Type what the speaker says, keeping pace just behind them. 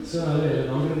So,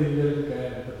 dankie dat jy weer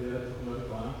gekyk het, dat jy dit gehoor het.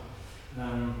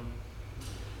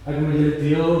 Ek wil met julle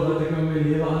deel wat ek met my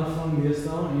lewe aanvang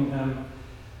deesdae en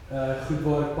goed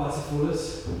waar ek passievol is.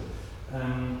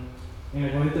 En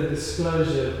ek wil net 'n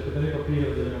disclosure, ek het nie papier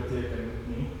wat julle moet teken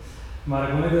nie, maar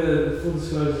ek wil net 'n full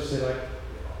disclosure sê dat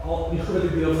al die goed wat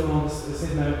ek deel van ons is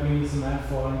net my opinies en my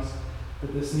ervarings.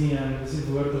 Dit is nie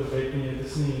woord of wet nie, dit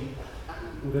is nie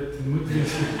hoe dit moet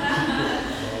wees.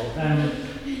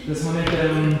 Dis maar net,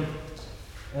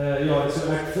 so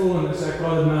ek voel en so ek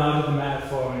praat met my hart en my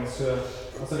ervaring, so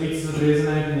as daar iets wat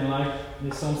resonate en jy like,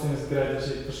 nee, something is great, as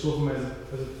jy verskoor vir my,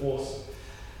 is it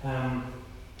awesome.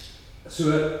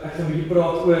 So ek gaan 'n bietjie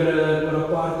praat oor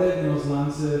apartheid in ons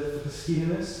land se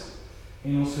geskiedenis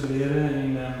en ons verlede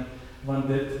en want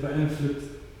dit beïnvloed,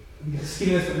 die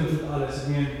geskiedenis beïnvloed alles. Ek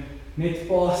meen, net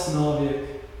Paasnaweek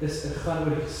gaan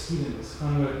oor die geskiedenis,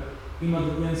 gaan oor iemand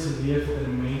wat eens geleef het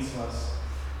en 'n mens was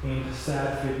en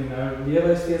gesterf het en nou lewe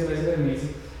hy steeds by sy mense.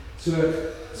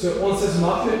 So ons is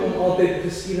maklik om altyd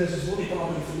geskiedenis, ons wil nie praat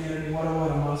oor die verlede nie,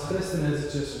 maar as Christen is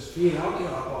dit soos vier elke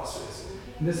jaar Paasfees.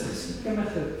 En dis 'n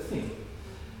geskiedkundige ding.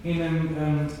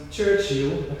 En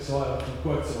Churchill, ek sal hy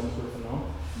quote sê ons oor vanaand.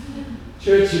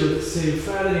 Churchill sê, hoe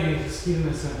verder jy in die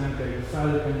geskiedenis gaan kyk, hoe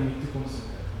verder kan jy in die toekoms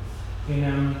kyk.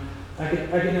 En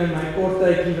ek het nou in my kort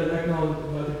tydjie wat ek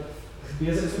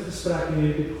besig is met gesprek en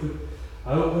hierdie goed,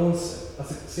 hou ons, as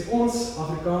ek sê ons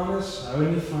Afrikaners, hou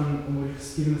nie van om oor die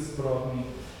geskiedenis te praat nie,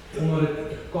 omdat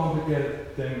dit 'n complicated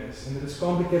ding is. En dit is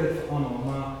complicated vir almal,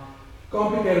 maar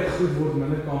complicated goed word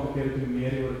minder complicated hoe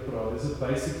meer jy oor dit praat. Dis 'n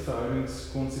basic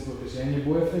verhoudingskonsep ook. As jy en jou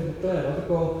boyfriend beklei, wat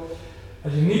ook al,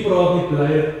 as jy nie praat nie, bly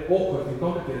dit awkward en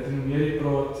complicated. En hoe meer jy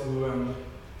praat,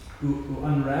 hoe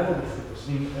unravel die goed is.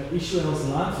 En 'n issue in ons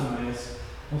land vir my is,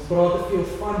 ons praat te veel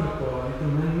van mekaar en te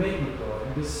min met mekaar.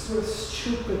 En dit is so 'n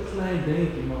stupid klein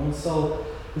dingetjie, maar ons sal,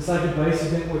 dis like die basic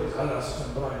ding word, hulle as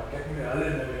ons braai, kyk nie hulle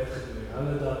nou weer gedoen,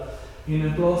 hulle dat. En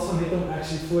in plaas van net om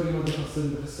actually voor iemand te gaan sit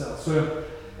en gesels. So,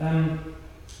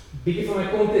 bietjie van my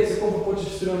konteks, ek kom van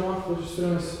Potchefstroom af.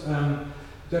 Potchefstroom is,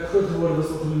 toe ek groot geworden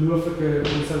was op 'n gelooflike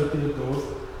konservatiewe dorp.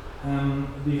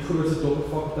 Die grootste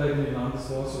dopperfakulteit in die land is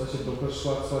daar, so as jy dopper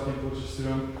swart in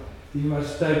Potchefstroom. Die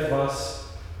universiteit was,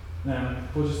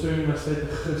 Potchefstroom Universiteit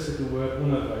 'n Christelike hoër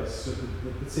onderwys, so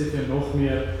dit sê vir nog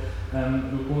meer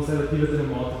hoe konservatief dit in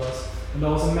 'n mate was. En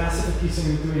daar was 'n massive verkiesing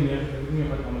in 92, ek weet nie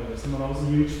of ek ander is, maar daar was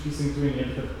 'n huge verkiesing in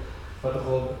 92, wat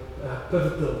nogal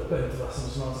pivotal punt was in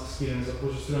ons landse geskiedenis, dat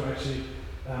Potchefstroom actually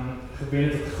gewen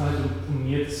het gegaan het om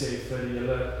nee te sê vir die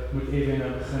hele, moet EW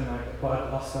nou begin, apart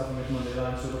afstappen met Mandela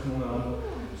en so begin onderhandel.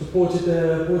 So Potch het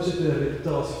 'n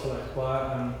reputasie vir baie,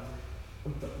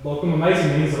 daar kom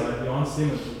amazing mense uit, Johan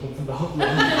Stemmers kom vandag.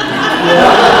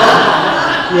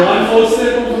 Johan Foster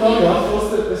kom vandag, Johan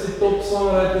Foster is die top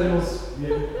songwriter in ons,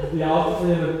 die helfte van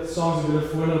julle songs wat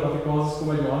julle voorne op Afrikaans kom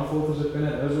uit Johan Foster se pen,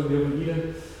 hy is ook deel van Eden.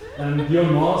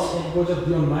 Dion Maas van Potch,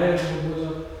 Dion Meyer van Potch,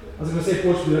 as ek nou sê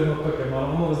Potch wil ek nog pikke, maar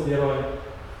allemaal was deel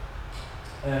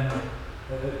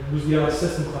moes die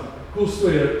system gaan. Cool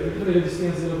story, ek weet nie dat die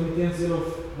Steensdeel of nie Teensdeel of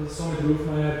wat is saam met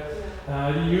Roofmeier,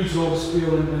 die huge rol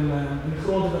gespeel in die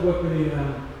grond het ek ook met die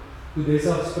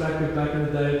Odessa gesprek met back in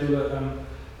the day toe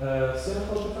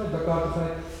Senegal te gaan, Dakar te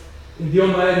gaan. En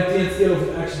Dion Meyer en Teensdeel of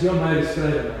actually Dion Meyer die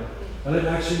skrywer. Hulle het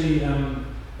actually,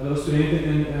 hulle was studenten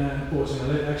in Potch en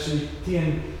hulle het actually teen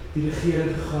die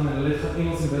regering gegaan en hulle het gaan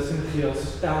Engels en wiskunde gegee as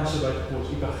township uit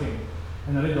Potch, Ikageng.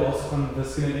 En hulle het daar gaan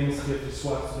wiskunde en Engels gegee vir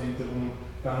swart studente om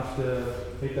kan te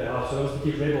help. So dat was 'n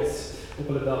bietjie rebels op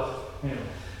hulle dag. Anyway.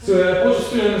 So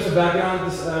Potchefstroom is 'n background,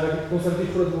 dis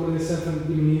konservatief groot geword in die sin van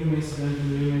die manier mense dink,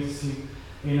 die manier mense sien.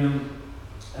 En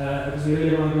ek was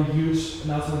really een huge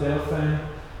Nelson Mandela fan.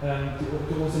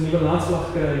 Toe ons 'n nuwe landslag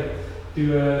kry,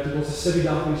 toe ons 'n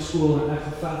citydag by die skool en ek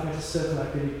gevat my gesit en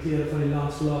ek het die klere van die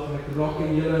landslag en ek rock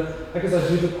en ek is as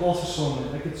jy dit als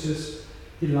versameling. Ek het soos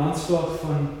die landslag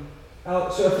van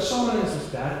so 'n versameling is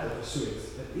ons 30 of so iets.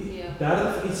 30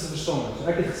 vir iets te versameling. So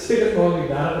ek het gesê dit maar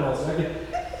die 30 was. Ek het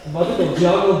wat ek op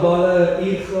juggelballe,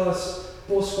 uurglas,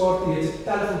 postkaarte, jy het sy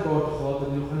telefoonkaarte gehad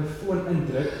en jy gaan 'n foon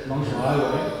indruk langs die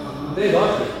highway. Dit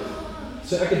was dit.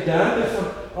 So ek het 30 van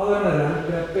allerlei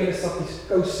randkry, penne sakkies,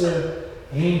 kouse,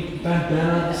 hemp,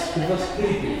 bandanas, dit was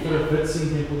creepy vir 'n wit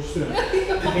sien in Potchefstroom.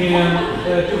 En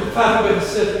toe gevat by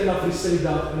gesit en dan vir die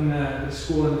citydag in die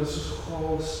skool en dit was soos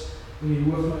chaos en die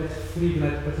hoof my uitgevriek en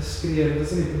ek het geskree en dit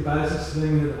is nie die embarrassingste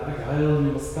ding dat ek huil en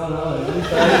jy was stel al en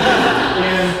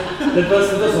dit was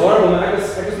horrible, maar ek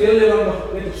was heel lang nog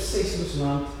net op 6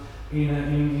 land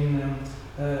en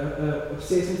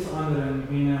obsessie met verandering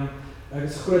en ek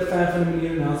is 'n groot fan van die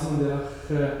manier Nelson Mandela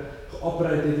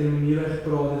geoperate het en die manier hy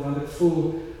gepraat het, want ek voel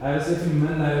Hy was een van die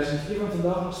min leiers en hier van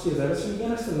vandag nog steeds. Hy was van die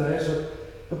enigste leiers wat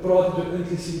gepraat het oor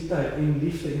inklusiwiteit en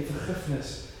liefde en vergifnis.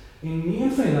 En nie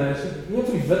een van die leiers, nie een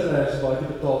van die wit leiers het baie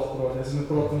te betaal gepraat het. As ek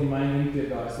praat van die myn en die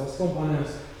guys, daar stomp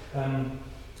anders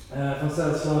van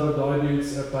Selfslawe, daai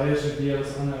dudes, Beyers en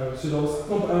Deels, ander ou. So daar was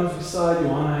klomp ouens beside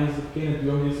Johan Heinz, die bekende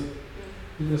dominees,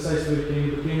 die sy storie ken,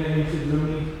 die bekende enige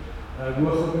dominee,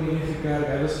 hoog op in die enige kerk.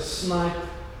 Hy was gesnipe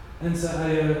in sy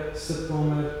eie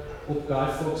sitkamer op Guy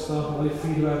Fawkes dag, al die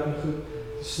vuurwerk en goed.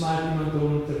 Toe snipe iemand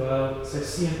om terwyl sy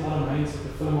seun Adam Heinz wat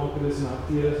 'n filmmaker is en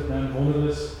akteur is, wat nou in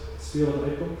Wonderlus speel wat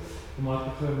uitkom. Maar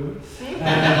ek gou moet.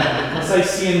 Maar sy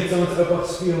seun het soms oupa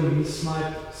gespeel en hy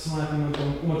snipe iemand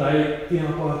omdat hy teen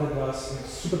apartheid was en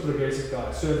super progressive guy.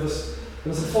 So dit was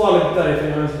 'n gevaarlike tyd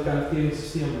vir ons wat kan teen die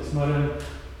stelsel was. Maar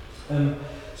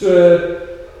so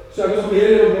ek was op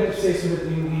hele op net obsessie met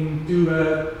en toe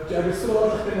ek het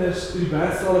stralige kinders, toe die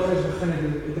bandstraligheid begin het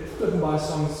ek tot baie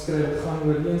songs geskryf wat gaan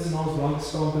oor die een se naam is Blanke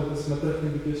Skaamte, dit is maar terug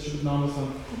in die bietjie naam is van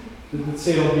dit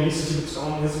sê al die Jesus wat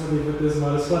skaam is wat dit is,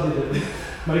 maar dit is glad nie dit nie.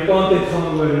 Maar die content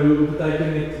gaan oor hoe beteken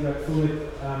net, hoe ek voel net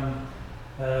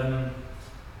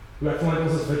hoe ek voel net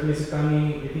ons as wit mense kan nie,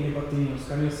 het nie empathie, ons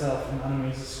kan nie self in ander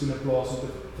mense skoene plaas om te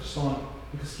verstaan,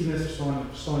 die geskiedenis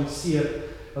verstaan die seer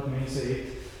wat mense het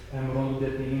rondom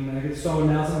dit nie. En ek het saam met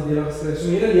Nelson Mandela geskryf. So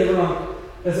my hele lewe lang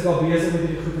is ek al besig met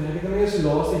hierdie goed en ek het nou eers die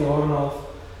laaste jaar en 'n half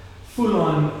voel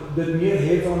aan dit meer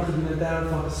head-on gedoen in terme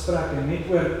van gesprekke, net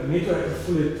oor ek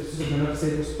gevoel het, soos ek nou gesê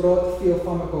het, ons praat veel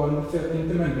van mekaar en veel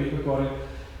intimate met mekaar.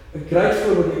 'n Great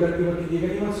voorbeeld, jy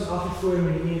kan iemand soos Affie Fourie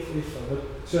met die EFF,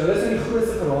 so hulle is die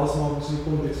grootste geraasmakers in die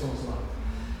konteks van ons land.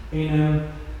 En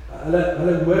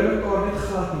hulle hoor mekaar net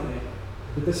glad nie uit.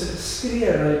 Dit is 'n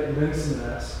geskreeu links en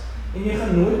regs. En jy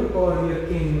gaan nooit mekaar leer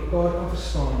ken en mekaar kan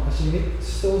verstaan as jy net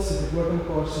stil sit en oor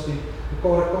mekaar sit en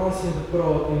mekaar 'n kans gee om te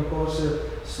praat en mekaar se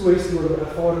stories te hoor,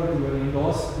 ervaring te hoor. En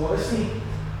daar is nie,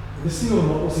 dis nie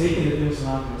normaal, ons het nie dit in ons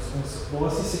land,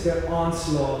 waar is nie seker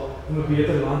aanslag om 'n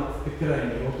beter land te kry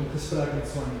nie, rondom gesprek met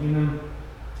so en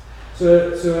so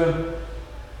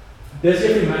dis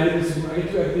een van my, ek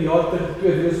het die jaar terug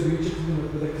 2 video's op YouTube gedoen,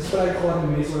 wat ek gesprek gehad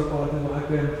met mense oor apartheid,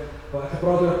 waar ek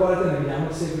gepraat oor apartheid en ek het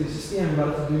jammer gesê vir die systeem wat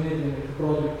het gedoen het, en ek het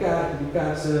gepraat oor die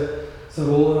kerk se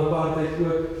rol in apartheid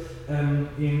ook,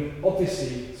 en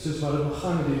obviously, soos wat het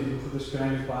begin met die goeders kry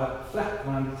met baie vlek,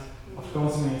 want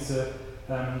Afrikaanse mense,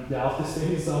 die helfte stem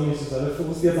nie saam nie, soos hulle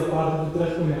voel steeds apartheid moet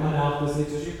terugkom, en die ander helfte is net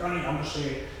soos, jy kan nie jammer sê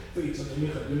vir iets wat jy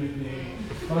nie gedoen het nie.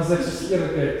 Maar as ek soos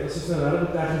eerlikheid, as ons nou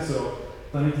regtig tegnies raak,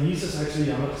 dan het Jesus actually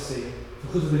jammer gesê, vir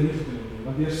goed wat hy nie gedoen het nie,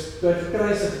 want eers toe hy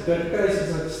gekruisig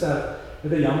is en gesterf,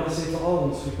 het hy jammer gesê vir al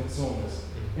ons vriek en sondes,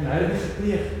 en hy het nie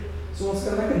gepleeg. So ons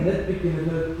kan lekker nitpiek en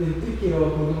dit 3 keer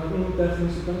raak, maar iemand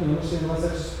tegnies, so kan nie jammer sê, en was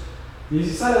ek soos, jy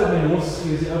sê op my ons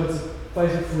is die ou wat sy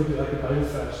Facebook foto, like 'n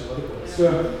Bybelvers, so wat ek wil. So,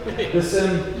 dis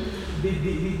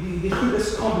die goed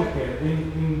is complicated, en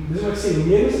dis wat ek sê,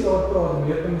 meer as daar praat,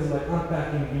 meer kan is like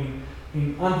unpacking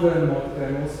en antwoorde na te kry,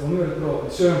 maar ons wil nie oor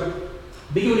praat. So,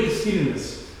 bietjie oor die geskiedenis,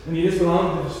 en hier is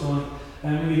belangrik te verstaan,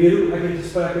 en die rede hoe ek die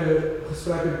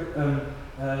gesprekke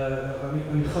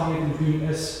aan die gang het en doen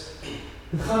is,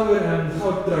 dit gaan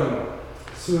oor trauma.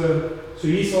 So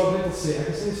hier sal ek net al sê, ek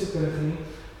is nie so kundig nie,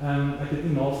 ek het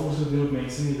nie navorsing gedoen op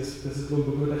mense nie, dis 'n klomp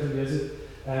boeke wat ek gelees het,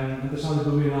 interessante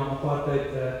boek hier naam Apartheid,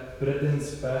 Britain's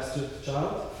Bastard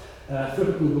Child,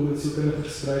 Flippie boek wat sielkundig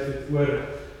geskryf het oor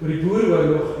die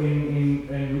Boereoorlog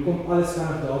en hoekom alles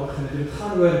kan daar begin het. Dit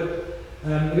gaan oor,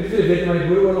 ek weet nie of jy weet, maar die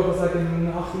Boereoorlog was like in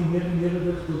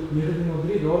 1899 tot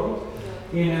 1903 daarom,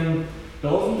 en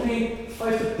daar was omtrent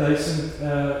 50,000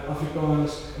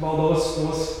 Afrikaners, maar daar was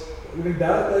ek dink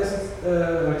 30,000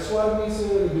 like swart mense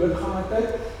doodgaan aan tyd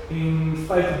en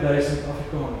 50,000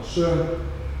 Afrikaners. So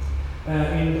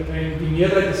en die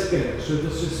meerderheid is kinders. So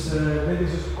dit is soos ek dink dit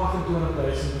is soos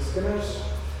 28,000 is kinders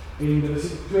en dit is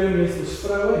die tweede meeste is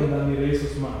vroue en dan die res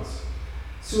is mans.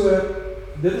 So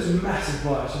dit is massive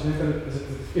baie. So ek dink is dit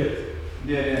verkeerd.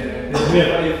 Nee. Dit is meer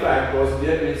van die feit, was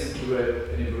meer mense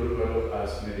dood in die Boereoorlog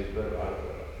as met die Boereoorlog.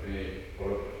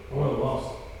 Oh, wow.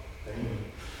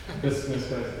 Dis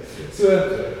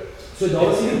so daar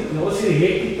was hier 'n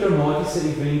hektiese traumatiese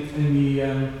event in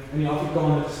die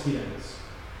Afrikaanse geskiedenis.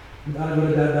 Met ander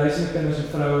woorde, duisende kinders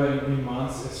en vroue en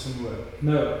mans is vermoor.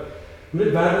 Nou, hoe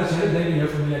dit werk as jy dink in jou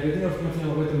familie, ek weet nie of een van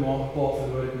jou ooit 'n ma of pa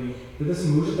verloor het nie. Dit is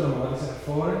 'n moeëse traumatiese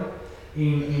ervaring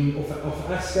en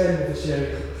of egskeiding of as jy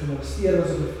gemolesteer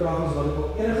was of verkragt was, wat ook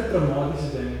al enige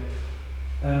traumatiese ding.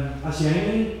 As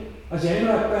jy nie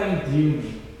daai pyn deel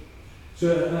nie. So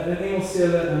in Engels sê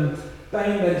hulle,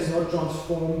 pain that is not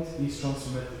transformed is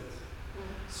transmitted.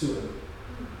 So,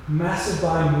 massive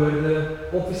baie moorde,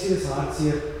 obviously is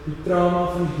hartseer, die trauma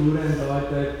van die boere in daai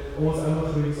tyd, ons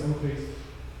immigrants.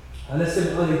 Hulle sê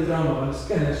met al die trauma, want is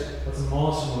kinders wat se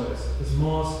maas vermoor is, dis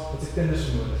maas wat se kinders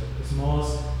vermoor is, dis maas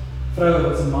vroue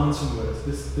wat se mans vermoor is,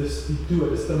 dis die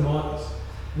dood, dis traumaties.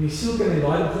 En die sielkind en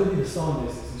daai begin nie bestaan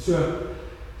destyds.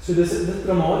 So dis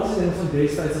traumatiese ding van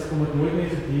destyds dat kom het nooit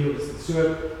meer gedeel is. So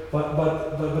wat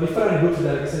die vrou in die boek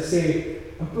vertel, is sy sê,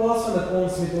 in plaas van dat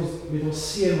ons met ons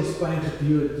seer, ons pyn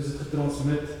gedeel het, dus het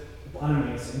getransmit op ander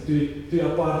mense. En toe die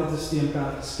apartheid-systeem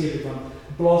kan geskep het, want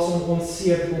in plaas van ons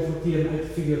seer te konfronteer en uit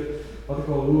te figure, wat ek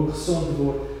al hoe gezond te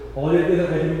word, haal jy eerder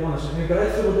uit iemand anders. En ek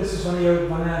krijg voorbeeld is soos wanneer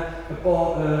een paar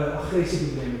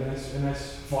agressieprobleem het, en hy is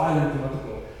violent en wat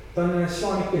ook al. Dan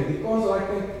slaan die kind, die kans dat hy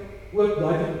kind ook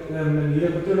daai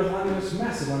maniere patronig aan is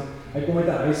massive, want hy kom uit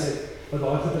 'n huis uit wat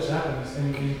daai goeders happen is, en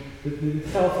dit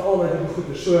geld vir al die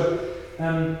goeders. So,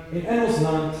 en in ons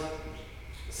land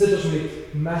sit ons met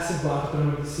massive baie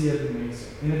getraumatiseerde mense.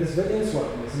 En dit is wit en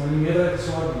swart mense, maar die meerderheid is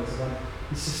swart mense, want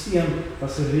die systeem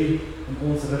was gereed in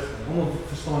ons rigting. Almal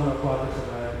verstaan nou apartheid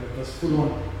gewerk, dit was full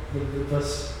on, dit was,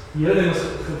 die hele ding was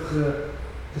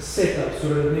geset up,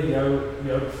 sodat dit net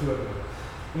jou bevoordeel.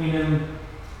 En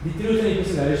die Truth and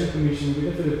Reconciliation Commission, ek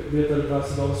weet nie of jy weet wat dit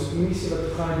was, daar was 'n kommissie wat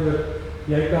gegaan oor,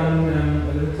 jy kan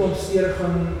hulle 'n klomp stede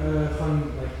gaan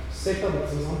like, set up, dit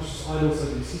was amper soos idol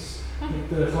services,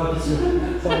 met gratis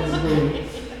doen.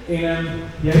 En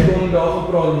jy kon daarvan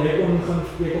praat, en jy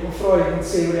kon vra, jy kon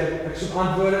sê, ek soek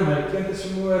antwoorde, my kind is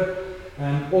vermoor,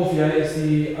 of jy is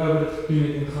die ou wat dit gedoen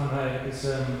het en gaan hy, ek is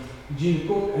Eugene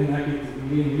Cook, en ek het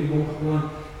hierdie bom geplan,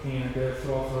 en ek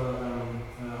vra vir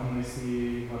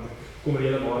amnestie, want ek kom er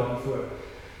hele waarde voor.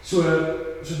 So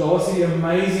daar was die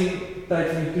amazing tyd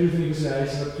van die Truth and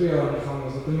Reconciliation, wat 2 jaar aan die gang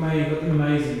was, wat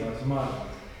amazing was, maar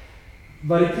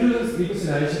wat die Truth and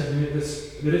Reconciliation gedoen het, is,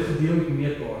 dit het gedeel met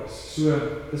meetbaar is. So,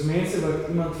 dis mense wat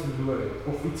iemand verloor het,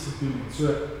 of iets gedoen het. So,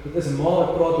 dit is 'n ma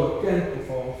wat praat oor 'n kind,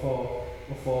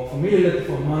 of haar familielid, of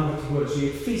haar man wat verloor. So, jy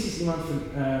het fisies iemand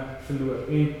verloor,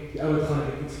 en die ou het gaan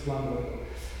het iets geplan word.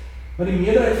 Maar die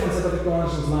meerderheid van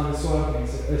Suid-Afrikaners ons land, die swart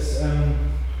mense, is,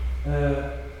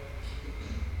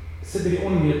 sit by die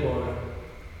onmeetbare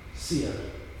seer,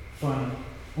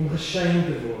 om geshamed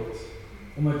te word,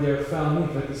 omdat jou vel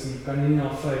nie wit is nie, kan jy nie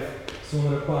al 5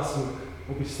 sonder 'n pasboek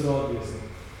op die straat wees nie.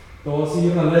 Daar was 'n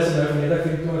journalist nou van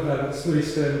 24 wat 'n storie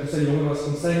skryf, en sy jonger was,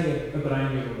 kon sy nie 'n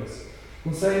breinneurol is.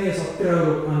 Kon sy nie as haar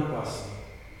trouwrok aanpas nie,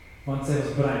 want sy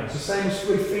was brein. So sy moes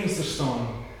voor die venster staan,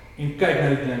 en kyk na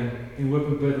die ding, en hoop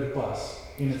en bid dit pas,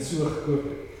 en het so gekoop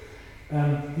het.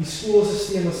 Die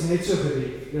skoolsysteem was net so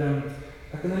gereed.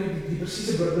 Ek kan nou nie die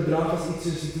presiese bedrag was iets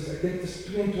soos, ek dink dit is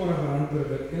R22 per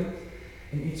wit kind,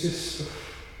 en iets soos,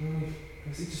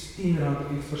 iets soos R10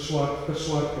 of iets per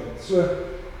swart kind. So,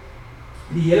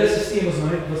 die hele systeem was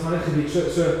maar net gebied.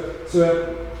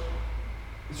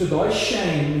 So daai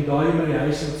shame en daai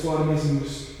humiliation wat swart mense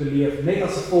moes beleef, net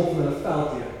as gevolg van hulle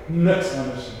veldheer, niks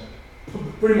anders nie.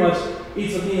 Pretty much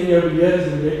iets wat nie in jou beheer is,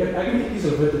 en ek kan nie kies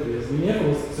of wit te wees, nie van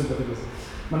ons sympathie is.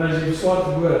 Maar nou is jy swart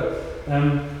gebore.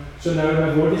 So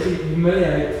nou word die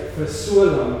humiliate vir so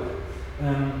lang,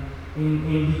 en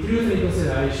die Truth and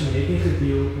Reconciliation het nie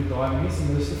gedeel met daai mense,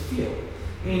 maar dit is te veel.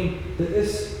 En dit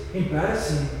is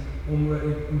embarrassing om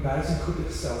embarrassing goed te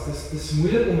gesels. Dit is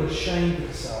moeilik om oor shame te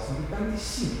gesels, want jy kan dit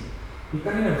sien. Jy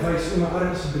kan nie nou wys, my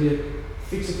arm is gebreek,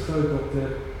 fix het gou dokter.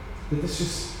 Dit is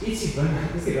soos ietsie binne,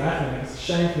 dit is nie reg nie, dit is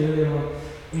shame vir hele iemand.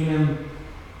 En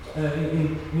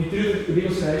die Truth and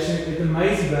Reconciliation het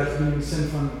amazing werk gedoen in die sin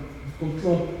van, dit kom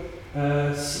klomp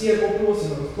seer oplos, en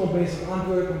dat klomp mense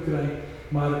antwoorde kon kry,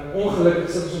 maar ongelukkig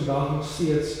sit ons vandag nog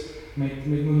steeds met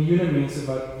miljoene mense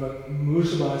wat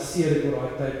moerse baie seer het oor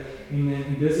daai tyd,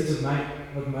 en dis iets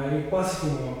wat my passie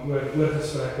maak oor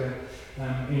gesprekke,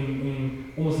 en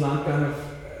ons land kan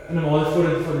in 'n mate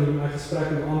voordat van my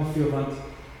gesprekke aanbeveel, want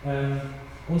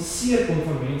ons seer kom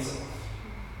van mense af,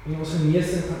 en ons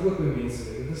geneesing gaan ook by mense,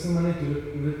 dit is nou maar net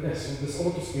hoe dit is, want dit is al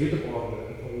wat ons weet op aarde,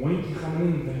 'n hondjie gaan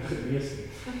nie genees nie,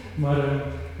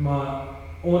 maar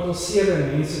omdat ons seer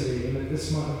in mense lê, en dit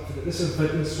is 'n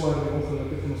wit en swart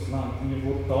ongelukkig in ons land, en jy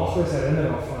word daagliks herinner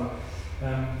daarvan,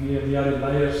 via die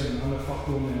leiers en ander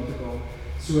faktore en wat ook al.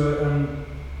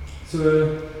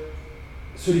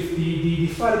 So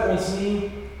die feit dat ons nie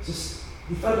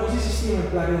systeem in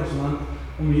plek in ons land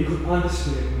om hier goed aan te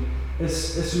spreek nie,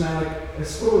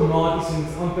 is problematies, en het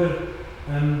is amper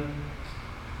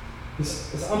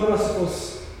is amper as ons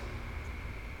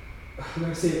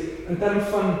in termen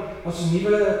van, as ons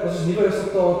nuwe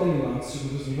resultate in die land soek,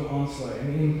 moet ons nuwe aansluit, en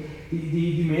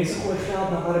die mense gooi geld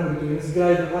na armoede toe, en dit is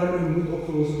great dat armoede moet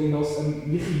opgelos word, en daar is 'n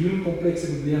legioen komplekse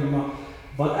probleme,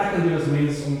 wat ek kan doen as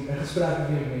mens is om 'n gesprek te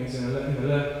hê met mense en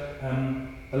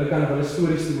hulle kan hulle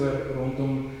stories te hoor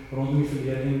rondom die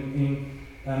verlede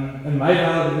in my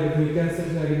wêreld het ek met die kinders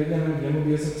gesê, ek het net iemand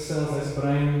besig gesels, hy's 'n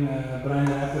brein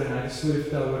rapper en hy het 'n storie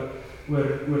vertel oor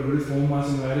hoe dit vir hom was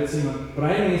en hoe hy dit sien, want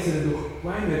brein mense het nog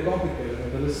baie meer complicated,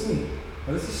 want hulle is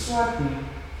nie swart nie,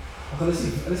 hulle is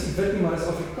nie wit nie, maar hulle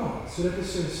is Afrikaans, so dit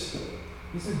is soos,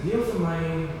 dis 'n deel van my,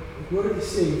 ek hoor wat jy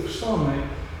sê, jy verstaan my,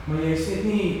 maar jy is net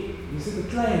te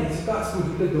klein, jy is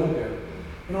katspoed, te donker,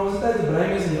 en al was die tyd die brein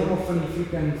mense helemaal van die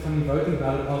Afrika en van die Wouten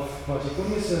wêreld af was, jy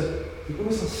kon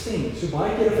eens gaan stem, so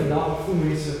baie kere vandag voel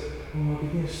mense, ek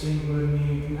het nie 'n stem oor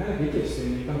nie, en eigenlijk het jy 'n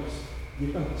stem, jy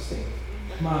kan stem.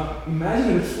 Maar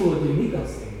imagine hoe het voel dat jy nie kan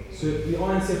stem. So die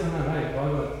ANC gaan nou right,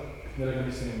 baie wat julle kan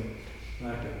nie stem.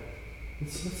 Lekker.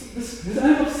 Dis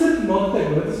einfach sit maar kyk,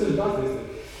 wat is so dat is dit.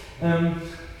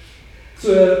 So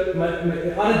my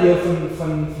ander deel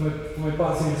van my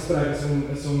passie in gesprek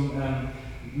is om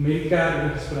met die kerk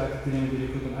in gesprek te neem met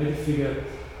die goed om uit te figure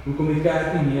hoekom die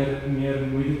kerk nie meer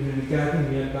moeite doen, die kerk nie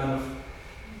meer kan of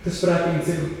gesprekke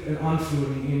en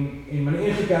aanvoering en my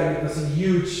enige kerk was 'n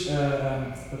huge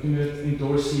wat doen dit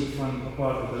endorsee van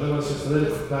apartheid. Hulle was soos hulle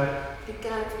het gewerk. Die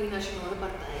kerk van die nasionale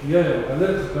party. Ja, hulle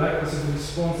het gewerk as ek die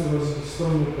sponsor was op die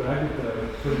storm op rugby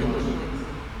te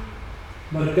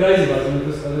maar die crazy was, want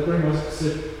hulle pretty much gesê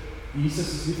Jesus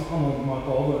is nie vir almal, maar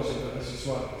behalwe as jy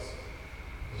swart is.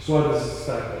 Swart is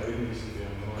sterk, ek weet nie vir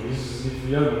jou, maar Jesus is nie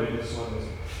vir jou, maar jy is swart is.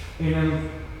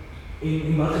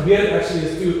 En wat gebeur actually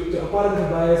is toe apartheid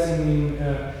verby is en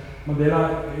Mandela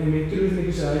en met Truth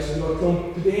net sy huis toe klomp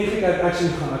die enige kerk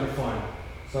actually gaan na die fine.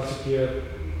 So as ek hier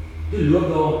die loop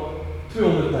daar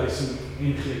 200,000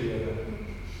 NG-lede.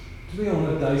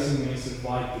 200,000 mense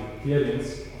baie toe. Weer eens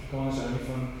Afrikaners hou nie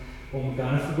van om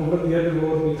mekaar gekonfronteer te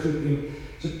word met goed en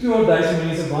so 200,000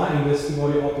 mense baie en dis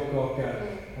waar die APK kerk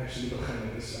actually begin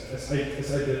het.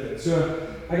 Is uit dit. So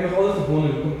ek het nog altyd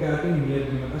gewonder hoekom kerk nie meer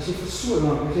doen, want as jy vir so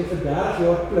lank, as jy vir 30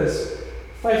 jaar plus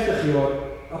 50 jaar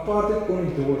apartheid kon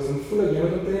nie doors, dan voel ek jy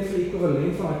moet omtrent vir die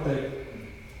ekwivalent van die tyd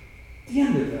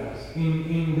teen dit was.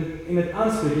 En dit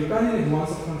aanspreek, jy kan nie net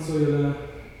once gaan so julle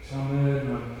samen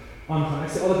aangaan.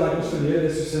 Ek sê altyd dat ons verlede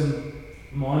is soos 'n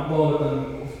ma en pa wat dan,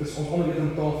 of is ons allemaal weet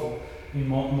aan tafel, en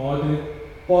ma het net,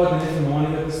 pa het net vir ma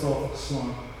nie op die tafel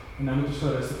geslaan, en nou moet ons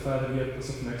gaan rustig verder weet,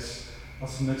 asof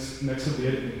niks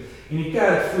gebeur het nie. En die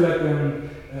kerk voel ek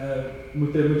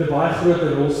moet 'n baie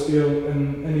groter rol speel in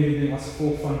hierdie ding as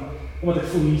gevolg van, omdat ek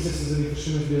voel Jesus is in die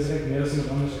versoeningsbesigheid meer as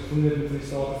iemand anders, ek voel net met van die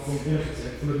staat afkom enigiets,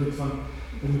 ek voel dit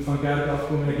moet van kerk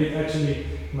afkom, en ek het actually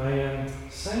my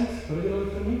saint, wat het jy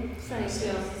al genoem? Saint,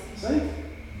 ja. Saint?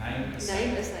 Name is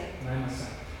saint.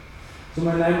 So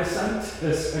my name is saint,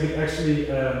 ek het actually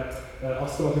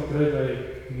afspraak gekry by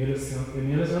Nelis van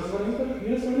Rensburg?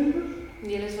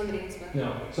 Nelis van Rensburg. Ja,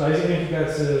 so hy is die enige kerk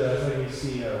se, hy is die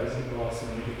CEO, hy is die baas van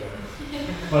die kerk.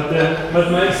 Wat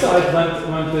my excited,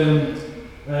 want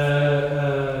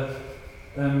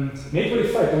net vir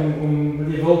die feit om met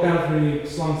die vulkaan van die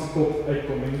slang se kop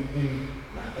uitkom en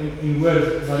hoor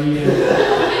wat die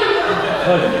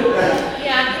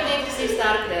Ja, ek het net gesê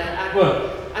sterkte.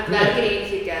 Ek werk in die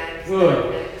NG Kerk.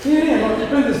 Nee, maar die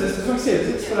punt is, dis wat ek sê, dis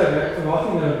het gesprek, ek verwacht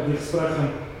nie die gesprek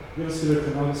gaan, eweskielik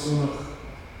van alle sondag,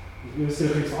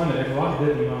 eweskielik iets verander, ek verwacht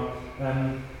dit nie, maar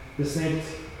dis net,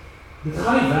 dit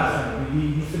gaan nie weggaan,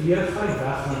 die verlede gaan nie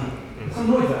weggaan, dit gaan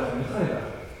nooit weggaan, dit gaan nie weggaan.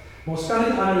 Maar ons kan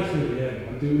nie aan ignoreer,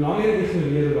 want hoe langer jy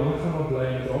ignoreer, hoe langer gaan we bly,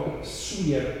 en het raak op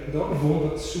sweer, het raak op wond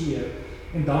wat sweer,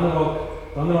 en dan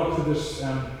raak goeders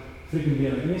freaking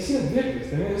lenig. En jy sê dit werkelijk,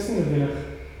 dinge is nie noodwendig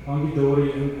Hanky-dory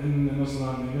in ons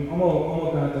land, en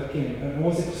allemaal kan het herken. En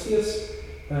ons het steeds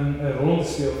een rol te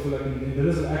speel, voel ek, en dit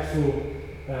is wat ek voel,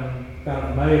 kind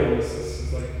of my rol is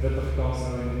like wit Afrikaans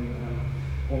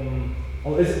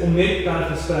om net kind of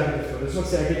gesprekke te voer. Dis wat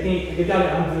ek sê, ek het nie al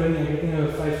die antwoord nie, ek het nie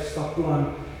een 5-stap plan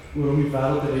oor om die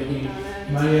wêreld te red nie.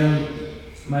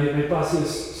 My passie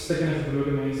is stikkende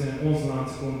gebroke mense in ons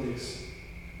landse konteks.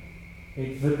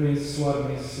 Het wit mense, swart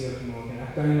mense seer gemaak, en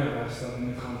ek kan nie nou wegstap en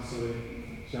net gaan, sorry,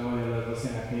 jammer julle, dat was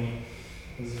nie ek nie,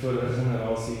 dit is die vorige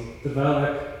generasie, terwyl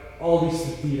ek al die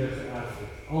strukture geërf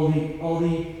het,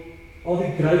 al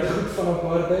die great goed van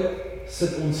apartheid,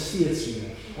 sit ons steeds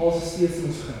meer, alles is steeds in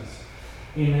ons guns,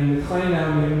 en dit gaan nie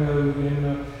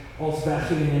nou, als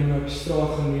weggeen en op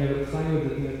straat gaan lewe, dit gaan nie oor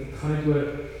dit nie, dit gaan nie oor,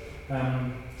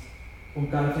 om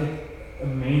kan het net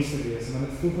een mens te wees, maar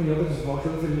het voel van jou dat ons wacht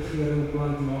heel veel regerende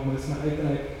plan te maak, maar dit is my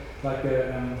uiteindelijk, like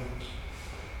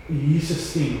Jesus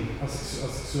stem, as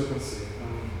ek so kan sê.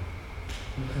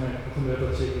 Ek gaan weer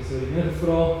wat check, so die enige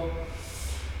vraag,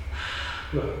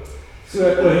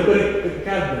 hier oor die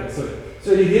kerk ding, sorry.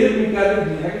 So die rede om die kerk te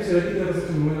doen, ek het so rukkie terug as ek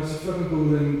gemoen, as 'n flipping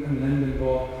cool in Linden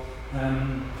waar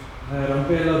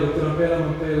Rampela, Dr.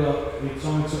 Rampela het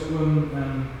saam met sy oom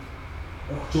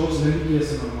George Lindy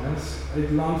is in ons. Hy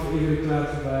het lang vir Avery Clark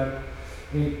gewerk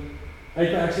en hy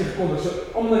het my actually gekontak. So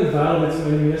omdat die wêreld het vir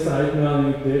my die meeste uitmail in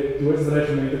die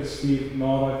doodsdreigement gestuur na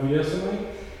daai video's vir my.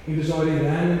 En dus daar die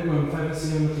random oom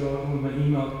 75 jaar om my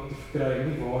e-mail te verkry,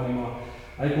 nie waar nie, maar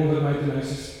hy kontak my toe en hy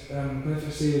sê, kan ek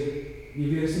sê, jy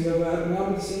weet is nie jou werk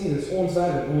om te sê nie, dit is ons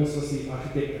werk, ons was die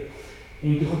architecte.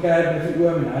 En toe gaan kyk met die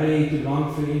oom en hy het toe lang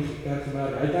vir die kerk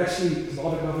gewerk. Hy het actually, het is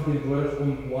altijd af verteenwoordig om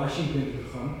Washington te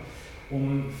gaan, om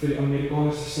vir die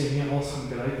Amerikaners te sê, nee, alles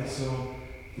gaan great, en so,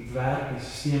 die werk, die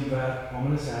systeem werk,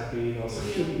 allemaal is happy, daar is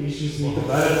issues nie te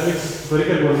werk, niks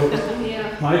verkeerd oorlog.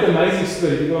 Maar hy het amazing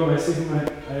story, die oom, hy sê vir my,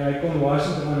 hy kom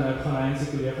Washington aan en hy gaan hy en sy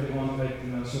collega die aand uit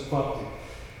en so pap toe.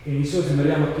 En hier so is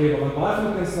Miriam Makeba, want baie van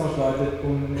die kunstenaars daar het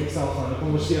kon ek self gaan, ek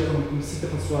converseer van die musiek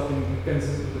van swart en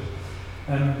kunstenaars.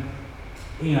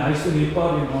 En hy is toen die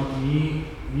padium, want hier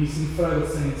is die vrou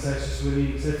wat sê, en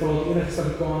sy vooral die enige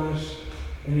Suid-Afrikaners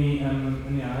in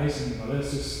die huis, en hulle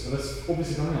is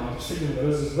obviously van die hand,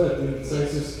 hulle is wit,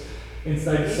 en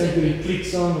sy sê toe die klik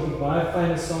song, wat een baie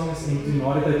fijne song is, en toe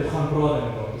na die tijd te gaan praat in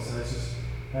die dus hy is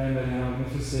en dan het my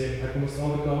gesê, ek kom ons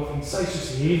aan af, en sy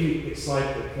is heavy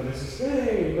excited, want hy sê,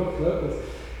 hey, nog gelukkig,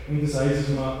 en dus hy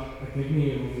sê, maar ek weet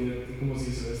nie, kom ons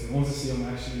hier so is, ons is hier om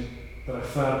actually te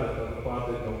regverdig, dat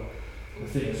apartheid nog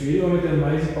betekent. So hierdie met die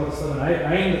amazing pad staan, en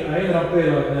hy en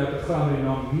Rappel, ek het gegaan met die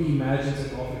naam We Imagine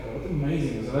South Africa, wat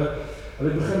amazing is,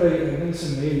 hulle begin by, ek dink sy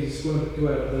mee, die skoon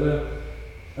Pretoria,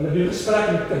 hulle doen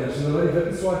gesprek met kinders, en hulle die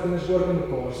wit en swart kinders oor in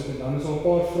mekaar sit, en dan is al 'n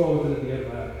paar vrae wat hulle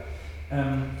deurwerk.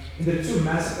 En dit het so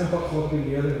massive impact gehad op die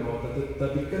leerling raad,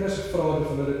 dat die kinders gevra het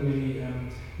of hulle dit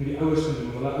met die ouers kan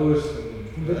doen, of hulle ouers kan doen.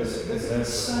 En dit is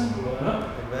insane.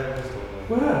 Ek werk in skool.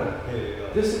 Waar?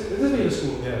 Dit is nie in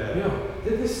skool. Ja.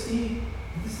 Dit is die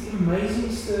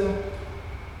amazingste,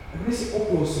 ek wil nie sê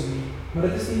oplossing nie, maar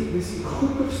dit is die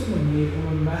goedkoopste manier om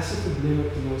 'n massive probleem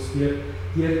op te los, deur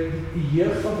die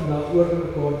jeug van vandag oor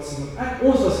mekaar te sien.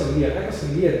 Ons was geleer,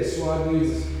 die swart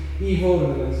dudes is evil, en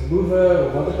hulle is boewe,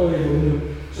 of wat ek al jy wil noem.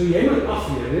 So jy moet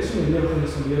afleer, dit is om die leer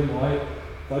is van leer om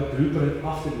daai blueprint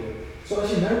af te leer. So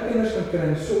as jy nou kinders kan kry,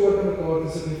 so oor mekaar te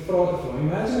sit en die vrae te vra,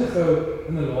 imagine gou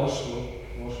in 'n laerskool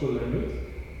moet,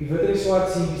 die wit en die swart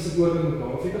sien, die sit oor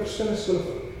mekaar, of jy kan verskillende skole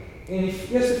vra. En die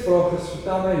eerste vraag is,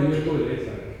 vertel my hoe jou toilet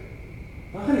lyk.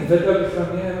 Dan gaan die wit ook vra,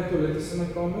 nee, my toilet is in my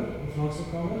kamer, of langs my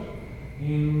kamer,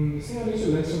 en dis nie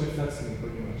so links om my flatscreen,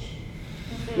 pretty much.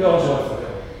 Ja, zwart.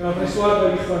 En dan van die swart by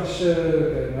die gaan,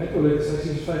 okay, my toilet is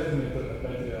actually 50 meter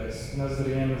buiten die huis, en as er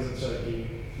een is het shaky,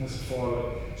 en as gevaarlik.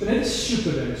 So net is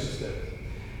super ding soos dit.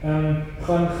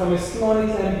 Gaan my slaan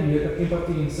nie klein meer op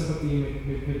empathie en sympathie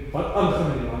met wat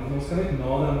aangaan in die land, en ons kan net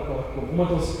nader aan mekaar kom,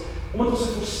 omdat ons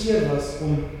geforseer was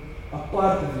om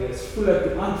apart te wees, voel ek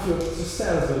die antwoord, so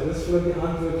selfs wat, dis voel ek die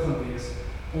antwoord gaan wees,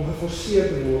 om geforseer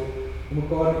te word, om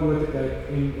mekaar in die oor te kyk,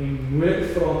 en moeilike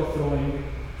vrae te vra, en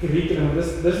curriculum,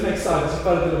 dis my excited, as ek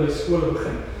vat het hulle by skole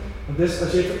begin, want dis,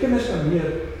 as jy vir kinders kan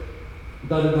leer,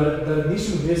 dat het nie so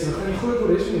moet wees, dan gaan jy groot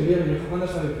voor rest van die leven, en jy gaan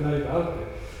anders na die wêreld kyk.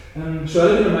 So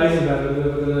hulle doen amazing werk, wat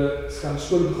hulle gaan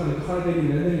skool begin, en toe gaan ek by die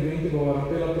Linden evente, waar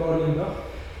Rappel praat die dag,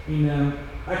 en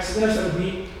ek sê eerst dat ek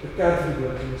die kerk vir die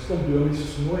dood, en dit stond domies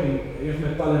soos mooi, en een van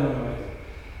my palle na my toe.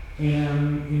 En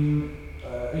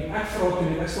ek vraag toe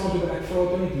net, ek staan toe, ek vraag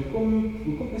toe net,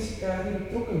 hoekom is die kerk nie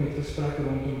betrokken met gesprekke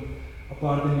rondom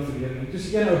apart in die verlede? En toe sê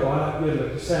een ou baie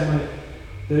eerlik, toe sê my,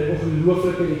 dit het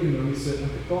ongelooflike ekonomiese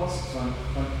implikaties, want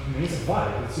mense baie,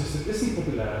 dit is nie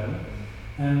populair nie,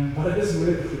 maar dit is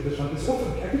moeilike goeders, want het is ook,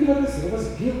 ek weet nie wat dit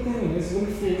was deeltime, mense wil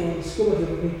nie veel skuldig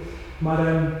het nie, maar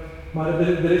dit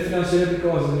het financiële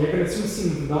implikaties, en jy kan het so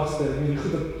sien op die dagste, en die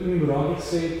goed wat toen die Morani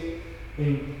gesê het,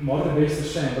 en maar die beste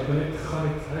shame, wat net gegaan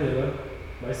het, hey hulle,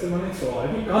 luister maar net vir, hy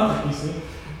het nie kant gekies nie,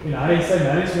 en hy sy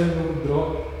management wil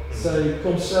opdraak, sy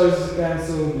kom shows is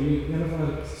cancel, die een van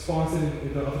die sponsor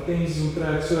het advertenties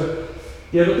omtrek, so,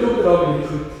 jy betrokke daar by die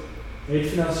goed,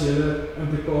 het financiële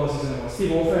implikaties en al.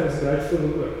 Steve Wolfgang is great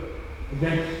voorbeeld ook. Ek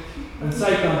denk, aan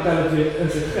sy kant tel het weer in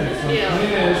sy guns, want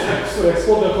ek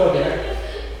spot ook wat,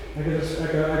 ek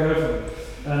hou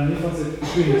van nie van sy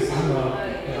queens, maar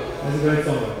hy is een great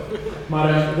sanger. Maar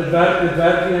dit werk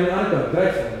weer aan die ander kant,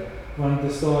 great van, want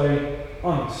dit is die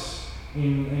angst,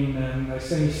 en hy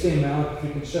sê die stem na elke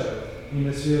freaking show, en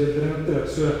dit is weer dringend terug,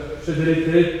 so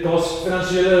daar is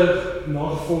financiële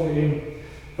nagevolge en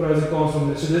pros en cons van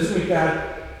dit, so dit is om die kerk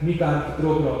nie kan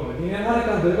betrokken raak met. En aan die andere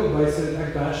kant wil ek ook wys dat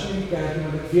ek bash nie in die kerk nie,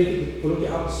 want ek weet ek wil ook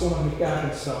die elke sondag in die kerk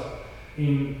instap,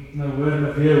 en nou hoor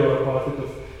my weer oor apartheid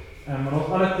of Maar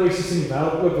nog ander kwessies in die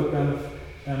wêreld ook wat kan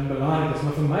belangrik is,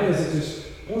 maar vir my is dit soos,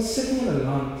 ons sit nie in 'n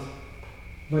land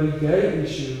waar die gay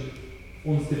issue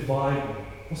ons divide.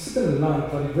 Ons sit in 'n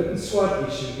land waar die wit en swart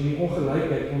issue en die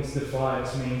ongelykheid ons divide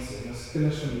as mense, en as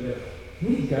kinders van die Here.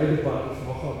 Nie die gay debat of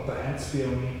nog 'n band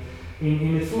speel nie.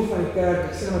 En dit voel van die kerk,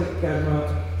 ek sê maar die kerk, maar ek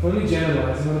wil nie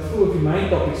generalize, maar dit voel op die main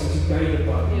topics soos die gay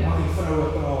debat, mag die vroue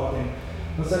praat, en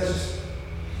dan sê ek soos,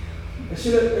 is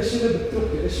julle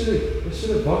betrokke, is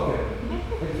julle wakker?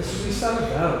 Ek is soos die stelle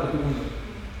wêreld op die onder.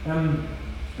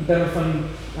 In termen van,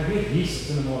 ek weet Jesus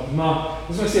in 'n mate, maar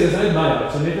dis wat ek sê, dis net my,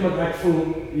 so net omdat ek voel,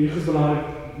 hier is belangrik,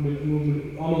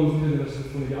 almal hoef nie dit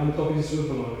voel, die ander topics is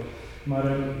ook belangrik, maar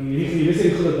hier is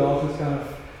die goede dagelijks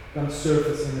kan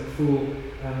surface en ek voel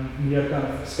meer kan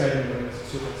scheiding bring as ek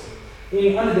so wat sê. En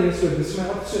die ander ding is ook, dit is my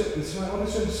altyd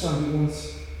so interessant, die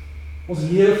ons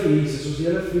lewe vir Jesus, ons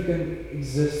hele freaking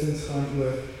existence gaan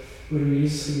oor hoe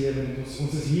Jesus gelewe het,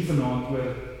 ons is hier vanaand oor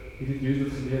die dude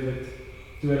wat gelewe het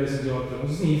 2000 jaar terug.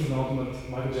 Ons is nie hier vanaand omdat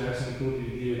Michael Jackson gekoeld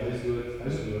die hy is dood.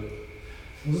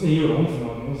 Ons is nie hier oor hom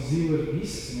vanaand, ons is hier oor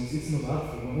Jesus en ons iets in ons hart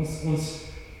voel.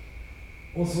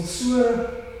 Ons wil so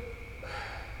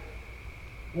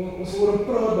ons oor hom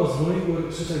praat, maar ons wil nie oor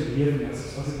soos hy lewe nie, as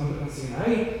ek ander kan sê.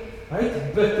 Hy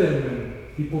het bitter min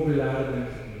die populaire ding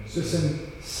gedoen, soos in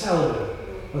selde,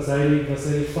 was hy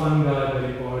die fun guy by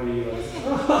die party,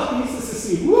 Jesus is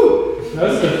hier, woe! Nou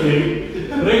is dit ding,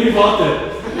 bring die water.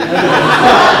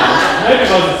 Maybe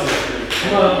was het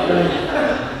so.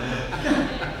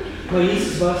 Maar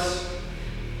Jesus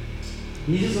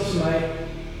was vir my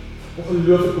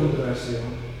ongelooflik kontroversieel.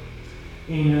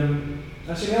 En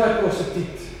as jy nou die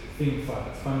prostituut ding vat,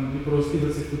 van die prostituut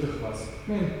wat sy voete gewas het.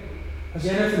 As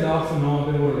jy nou vanaand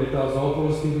by Morletta, as daar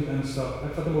prostituut instap,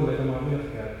 ek vat in Morletta maar nie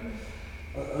gekerk.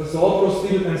 As daar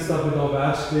prostituut instap met daar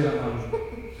werksklere aan,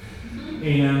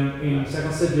 en sy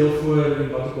kan sit deel voor en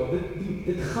wat ook al,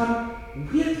 dit gaan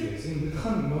breed wees, en dit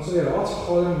gaan, maar so jy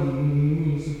raadsvergadering,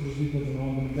 ons die prostituut met die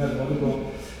naam, en die wat ook al,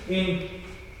 en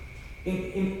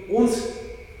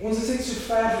ons is net so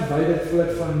ver verwyderd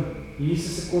voordat van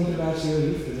Jesus' kontroversiële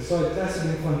liefde. Dit is al die klasse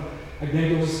ding van, ek dink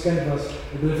ons as kind was,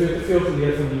 ek het te veel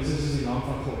geleerd van Jesus as die lam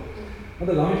van God. Want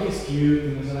die lammetjie is cute,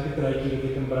 en is 'n lekker truitjie wat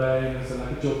jy kan brei, en is 'n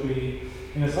lekker choppie,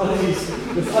 en is al die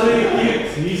cute,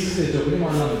 Jesus is choppie, nie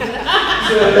maar lam.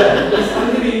 So, is al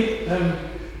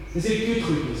die cute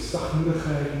goedjes,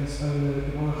 sagmoedigheid, en oulik,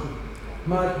 en ander goed.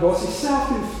 Maar daar is die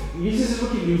selfde, Jesus is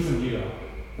ook die leeu van Juda.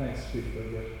 Thanks, Peter.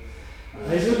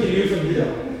 Hy is ook die leeu van Juda.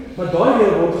 Maar daai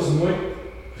weer word ons nooit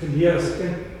geleer as 'n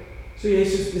kind. So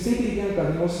Jesus, dis net die ding dat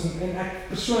en ek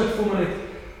persoonlik voel maar net,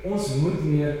 ons moet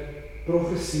meer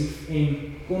progressief en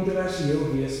kontroversieel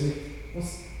wees met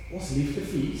ons liefde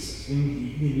vir Jesus, en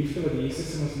die liefde wat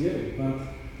Jesus in ons lewe het, want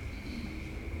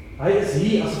hy is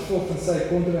hier as gevolg van sy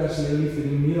kontroversiële liefde,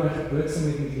 die manier waar hy gebliksem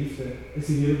het met liefde, is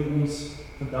die rede wat ons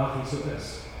vandag hier so is.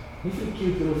 Nie vir die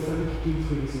cute of vir die cute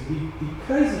goed is, die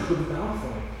crazy goed het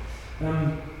aanvang.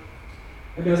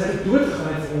 As hy dood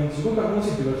gegaan het vir ons, hoe kan ons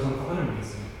nie dood gaan vir ander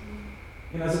mense?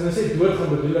 En as ek nou sê dood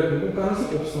gaan bedoel ek, hoe kan ons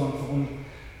nie opstaan vir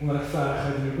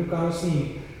onregverdigheid, en hoe kan ons nie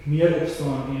meer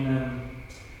opstaan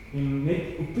en net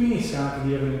opinies gaan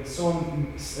lewe, en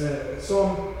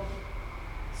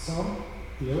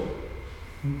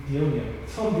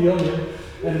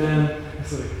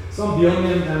saam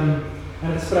deelneem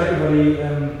en gesprekke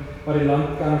waar die land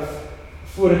kan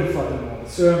vorentoe vat en maak.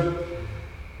 So,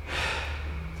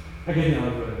 ek het nie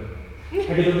antwoorde.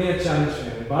 Ek het ook nie 'n challenge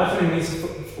nie. Baie van die mense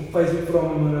op Facebook vra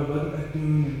my wat ek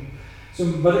doen. So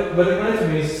wat ek net vir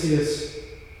mense sê is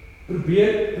probeer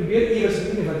eers, ek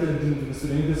weet nie wat jy doen vir die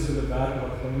studente is vir die werk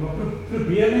wat kom, maar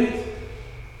probeer net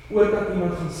oor dat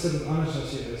iemand gaan sit wat anders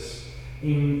as jy is en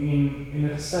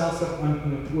 'n geselskap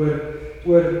aanknoop oor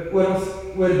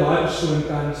daai persoon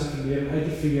kan se verleer uit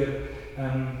te figure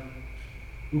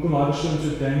hoekom daai persoon so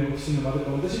dink of sien wat dit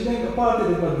kom. As jy dink apart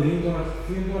dit wat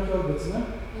 24 jaar dit is, né?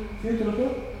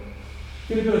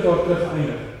 24 jaar terug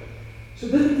eindig. So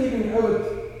dit beteken die ou wat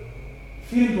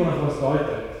 24 was daai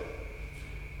tyd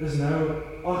is nou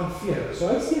 48. So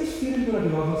hy het steeds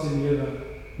 24 jaar van sy lewe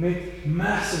met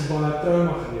massive baie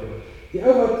trauma gelewe. Die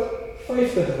ou wat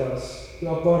 50 was, die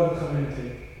apartheid geëindig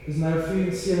het, is nou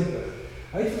 74.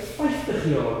 Hy het vir 50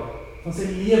 jaar van sy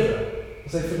lewe,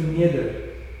 was hy verneder,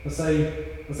 was hy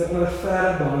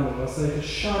onregverdig behandel, was hy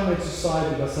geshamed met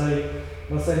society,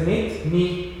 was hy net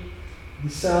nie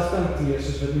dieselfde hanteer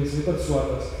soos wat mense wat swart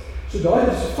was. So daai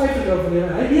is 50 jaar van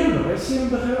lewe, hy leef nog, hy is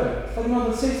 70 jaar oud, van iemand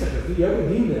wat 60 is, die jou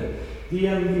bediende, die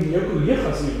jou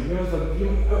collega's hier,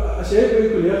 as jy by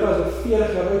jou collega's wat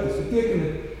 40 jaar oud is, beteken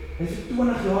dit, hy het vir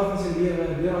 20 jaar van sy lewe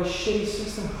deur daai shitty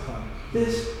system gegaan. Dit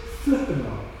is flippend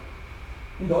lang.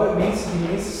 En die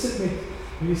mense sit met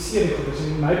die seer goeders.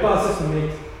 En my pas is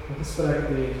net 'n gesprek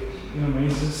te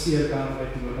mense se seer kant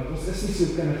uit te hoor, want ons is nie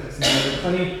sielkundiges nie. Ons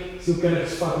gaan nie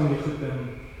sielkundiges vat om die goed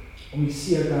om die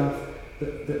seer kant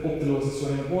te op te los en so.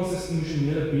 En ons is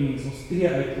emosionele beings, ons tree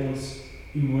uit ons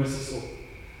emosies op.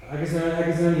 Ek is nou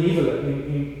in die huwelik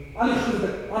en al die goed wat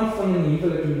ek aanvang in die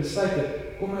huwelik en besluit het,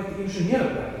 kom uit die emosionele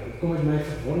plek. Dit kom uit my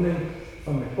verwonding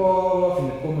van my pa, en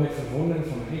dit kom uit verwonding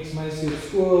van my ex-meisie op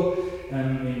skool,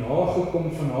 en haar goed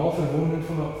kom van haar verwonding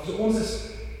van haar. So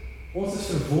ons is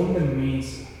verwonde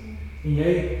mense. En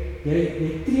jy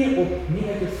tree op nie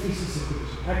uit 'n fisiese goed.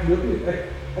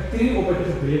 Ek tree nie op uit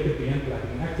 'n gebreekte beenplek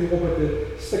nie. Ek tree op uit 'n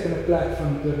stikkende plek van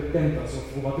 'n kind as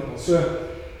of wat ook al.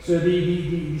 So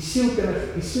die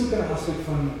sielkundige aspek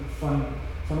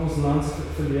van ons land se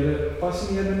verlede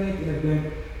fascineer my net, en ek dink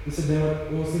dis 'n ding wat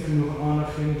ons nie genoeg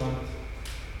aandag gee nie, want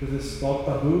dit is dalk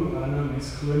taboe,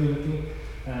 mense glo nie dit nie.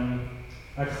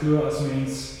 Ek glo as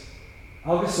mens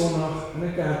elke Sondag in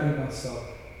 'n kerk kan stap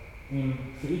en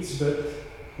vir iets bid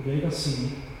wat jy nie kan sien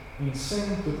nie, en sing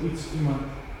tot iets of iemand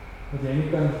wat jy nie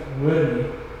kan hoor nie,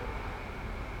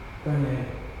 kan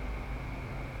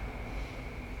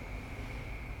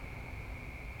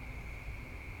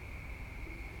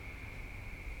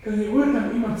jy hoor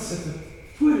dat iemand sit wat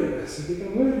voor jou is, dat jy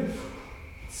kan hoor en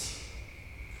sien.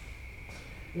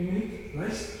 En net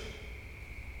luister.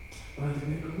 Want ek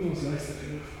dink ook nie ons luister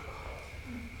genoeg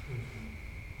vir mekaar.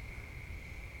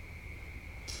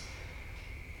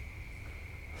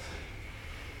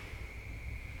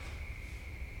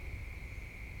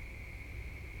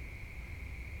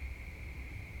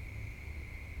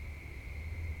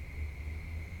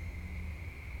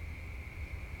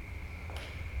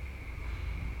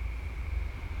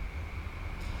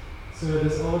 So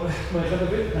dis al wat my gaan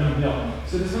weet.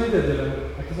 So dis my dit.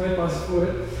 Ek is my pas voor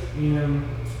dit en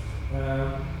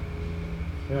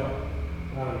I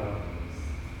don't know.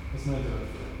 Dis my dit.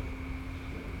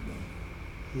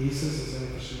 Jesus is in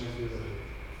die versoening besig.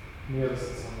 Nee, dis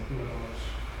iets anders. Iemand anders.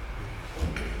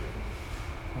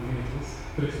 Amen.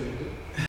 Terug.